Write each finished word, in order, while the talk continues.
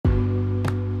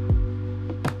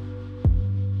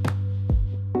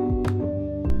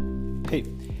Hey,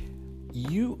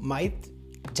 you might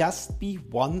just be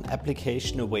one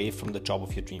application away from the job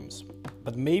of your dreams,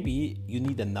 but maybe you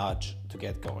need a nudge to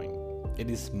get going.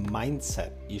 It is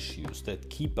mindset issues that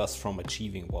keep us from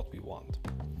achieving what we want.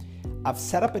 I've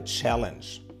set up a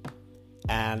challenge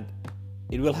and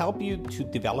it will help you to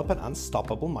develop an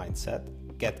unstoppable mindset,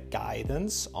 get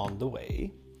guidance on the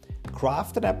way,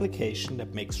 craft an application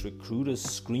that makes recruiters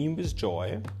scream with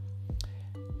joy,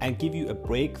 and give you a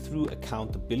breakthrough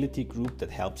accountability group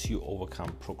that helps you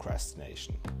overcome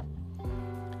procrastination.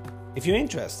 If you're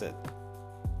interested,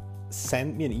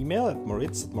 send me an email at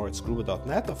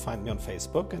moritz@moritzgruber.net or find me on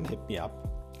Facebook and hit me up.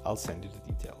 I'll send you the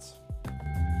details.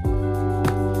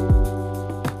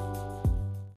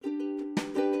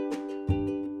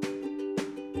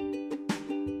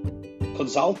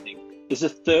 Consulting is a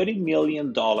 $30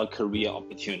 million career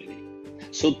opportunity.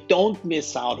 So don't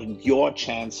miss out on your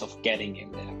chance of getting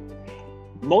in there.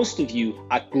 Most of you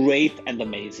are great and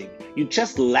amazing. You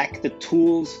just lack the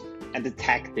tools and the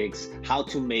tactics how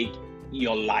to make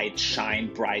your light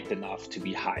shine bright enough to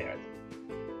be hired.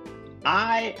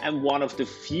 I am one of the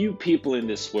few people in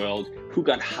this world who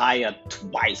got hired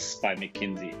twice by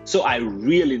McKinsey, so I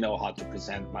really know how to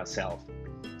present myself.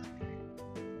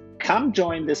 Come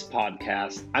join this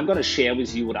podcast. I'm going to share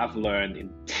with you what I've learned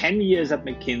in 10 years at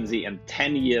McKinsey and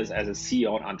 10 years as a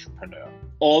CEO and entrepreneur.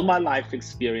 All my life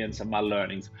experience and my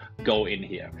learnings go in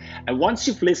here. And once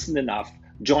you've listened enough,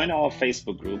 join our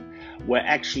Facebook group where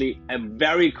actually a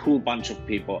very cool bunch of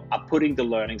people are putting the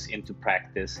learnings into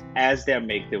practice as they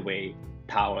make their way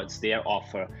towards their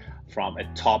offer from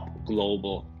a top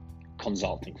global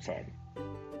consulting firm.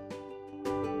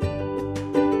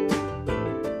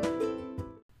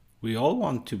 We all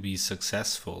want to be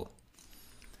successful,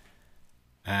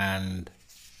 and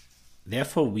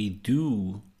therefore we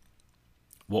do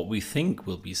what we think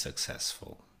will be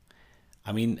successful.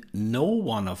 I mean, no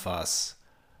one of us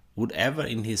would ever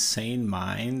in his sane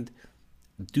mind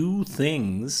do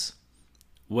things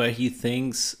where he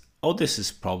thinks, oh, this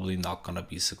is probably not going to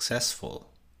be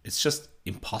successful. It's just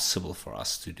impossible for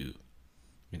us to do.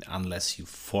 I mean, unless you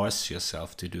force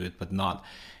yourself to do it, but not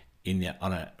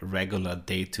on a regular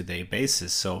day-to-day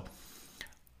basis. So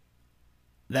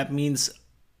that means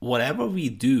whatever we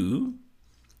do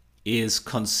is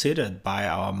considered by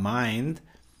our mind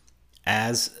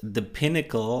as the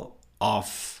pinnacle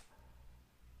of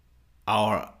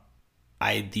our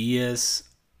ideas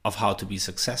of how to be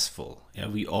successful. You know,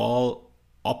 we all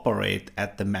operate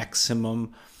at the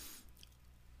maximum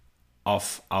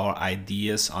of our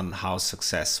ideas on how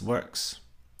success works.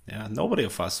 Yeah, nobody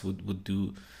of us would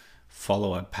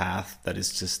follow a path that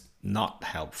is just not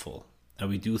helpful. And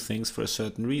we do things for a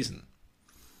certain reason.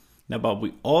 Now, but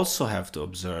we also have to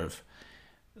observe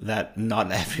that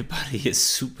not everybody is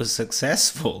super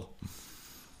successful.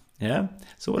 Yeah.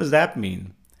 So what does that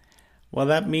mean? Well,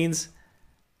 that means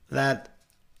that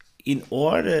in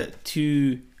order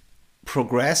to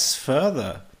progress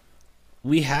further,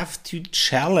 we have to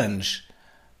challenge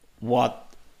what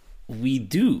we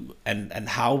do and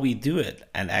how we do it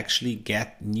and actually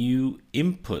get new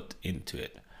input into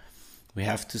it. We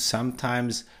have to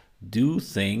sometimes do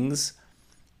things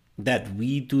that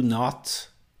we do not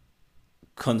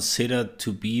consider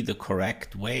to be the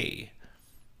correct way,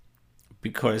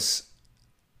 because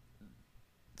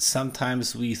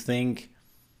sometimes we think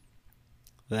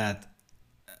that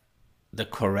the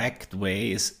correct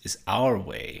way is our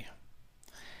way.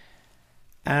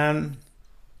 And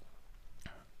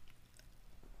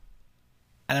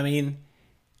I mean,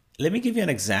 let me give you an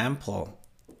example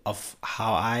of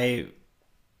how I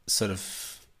sort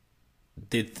of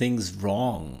did things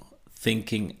wrong,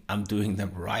 thinking I'm doing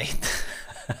them right.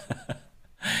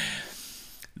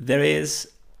 There is,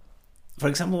 for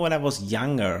example, when I was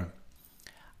younger,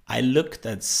 I looked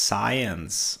at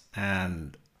science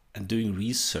and doing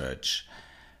research,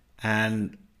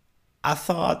 and I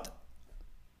thought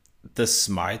the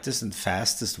smartest and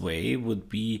fastest way would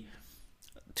be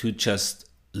to just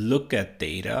look at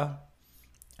data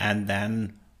and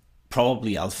then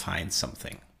probably I'll find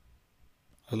something.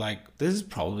 Like, this is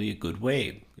probably a good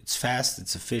way. It's fast,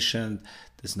 it's efficient,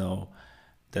 there's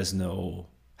no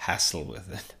hassle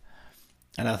with it.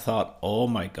 And I thought, oh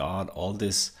my God, all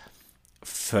this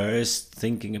first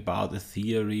thinking about a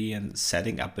theory and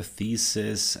setting up a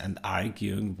thesis and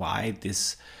arguing why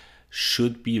this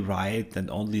should be right,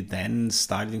 and only then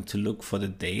starting to look for the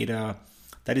data,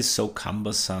 that is so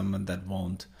cumbersome and that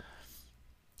won't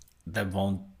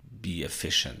be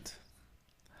efficient.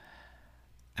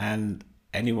 And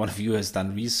any one of you who has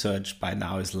done research by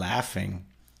now is laughing,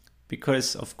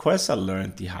 because of course I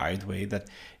learned the hard way that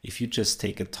if you just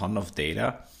take a ton of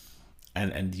data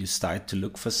and you start to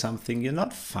look for something, you're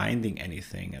not finding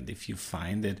anything. And if you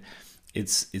find it,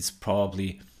 it's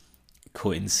probably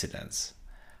coincidence,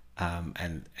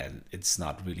 and it's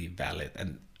not really valid.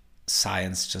 And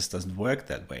science just doesn't work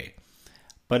that way.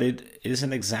 But it is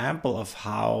an example of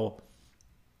how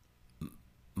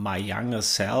my younger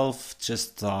self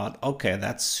just thought, okay,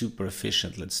 that's super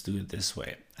efficient, let's do it this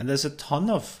way. And there's a ton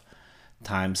of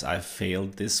times I've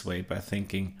failed this way by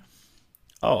thinking,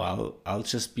 oh, I'll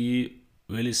just be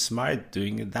really smart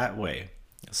doing it that way,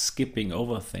 skipping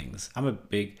over things. I've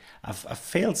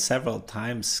failed several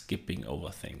times skipping over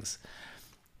things.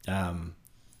 One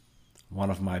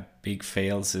of my big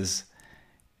fails is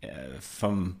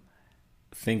from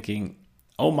thinking,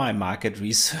 oh, my market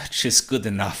research is good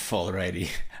enough already.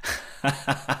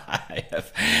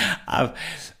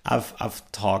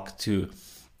 I've talked to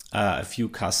a few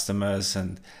customers,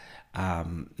 and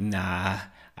nah,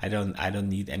 I don't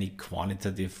need any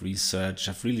quantitative research.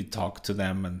 I've really talked to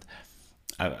them, and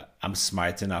I'm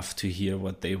smart enough to hear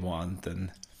what they want.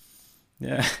 And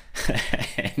yeah,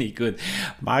 any good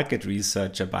market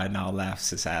researcher by now laughs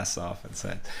his ass off and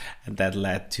said, and that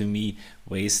led to me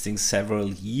wasting several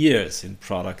years in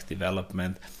product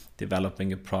development,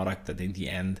 developing a product that in the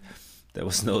end there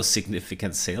was no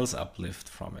significant sales uplift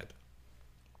from it.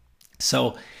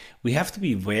 So we have to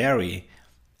be wary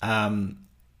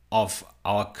of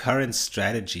our current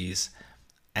strategies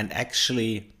and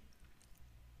actually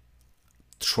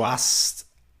trust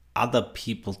other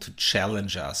people to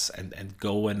challenge us and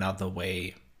go another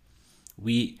way.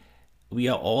 We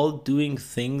are all doing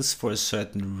things for a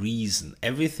certain reason.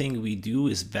 Everything we do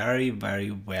is very, very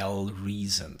well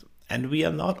reasoned, and we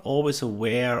are not always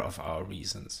aware of our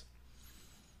reasons.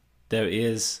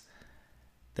 There's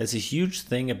a huge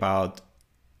thing about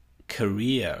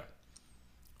career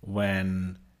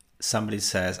when somebody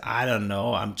says, I don't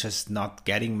know, I'm just not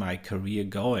getting my career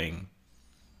going.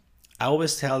 I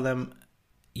always tell them,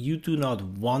 you do not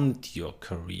want your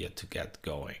career to get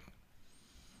going.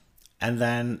 And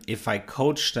then if I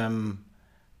coach them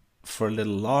for a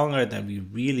little longer, then we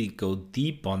really go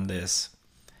deep on this.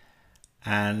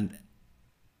 And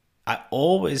I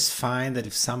always find that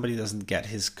if somebody doesn't get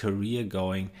his career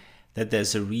going, that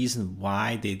there's a reason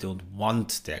why they don't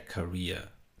want their career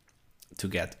to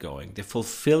get going. They're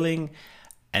fulfilling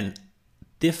a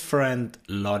different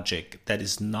logic that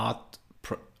is not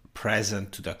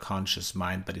present to their conscious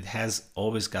mind, but it has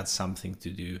always got something to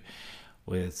do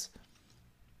with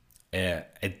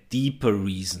a deeper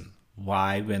reason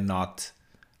why we're not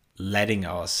letting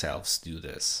ourselves do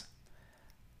this.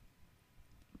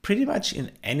 Pretty much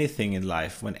in anything in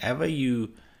life, whenever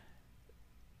you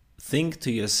think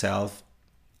to yourself,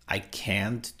 I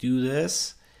can't do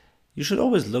this, you should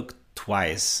always look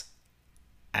twice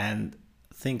and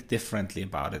think differently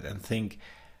about it and think,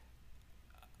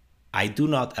 I do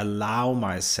not allow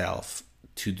myself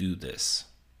to do this.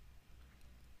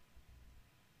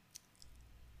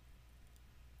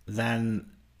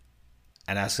 Then,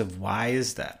 and ask of why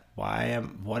is that?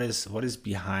 What is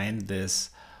behind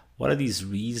this? What are these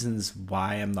reasons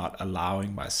why I'm not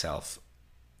allowing myself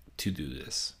to do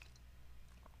this?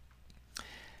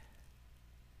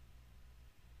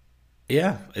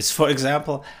 Yeah, it's, for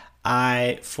example,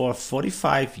 for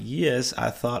 45 years, I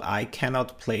thought I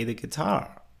cannot play the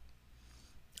guitar.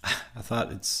 I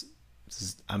thought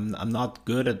I'm not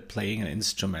good at playing an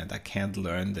instrument. I can't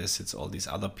learn this. It's all these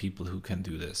other people who can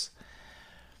do this.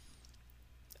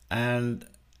 And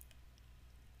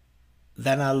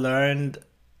then I learned,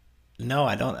 no,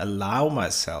 I don't allow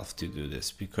myself to do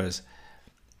this, because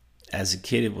as a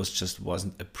kid it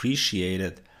wasn't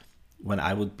appreciated when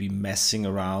I would be messing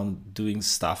around doing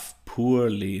stuff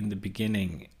poorly in the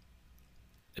beginning.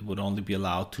 It would only be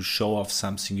allowed to show off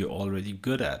something you're already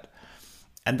good at.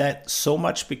 And that so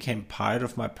much became part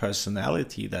of my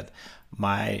personality that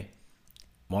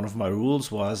one of my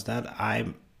rules was that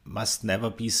I must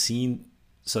never be seen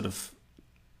sort of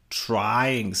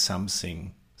trying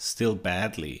something still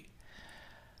badly.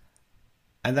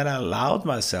 And then I allowed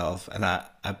myself, and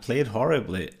I played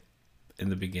horribly in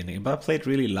the beginning, but I played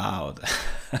really loud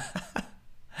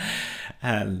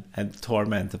and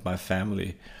tormented my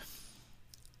family.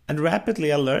 And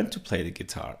rapidly I learned to play the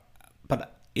guitar.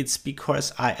 But it's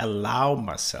because I allow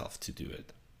myself to do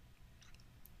it.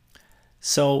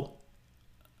 So,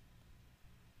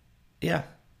 yeah,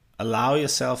 allow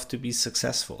yourself to be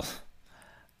successful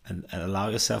and allow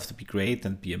yourself to be great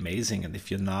and be amazing. And if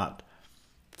you're not,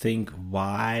 think,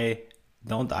 why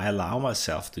don't I allow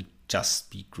myself to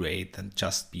just be great and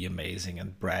just be amazing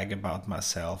and brag about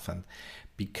myself and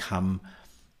become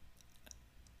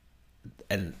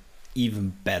an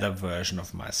even better version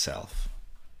of myself?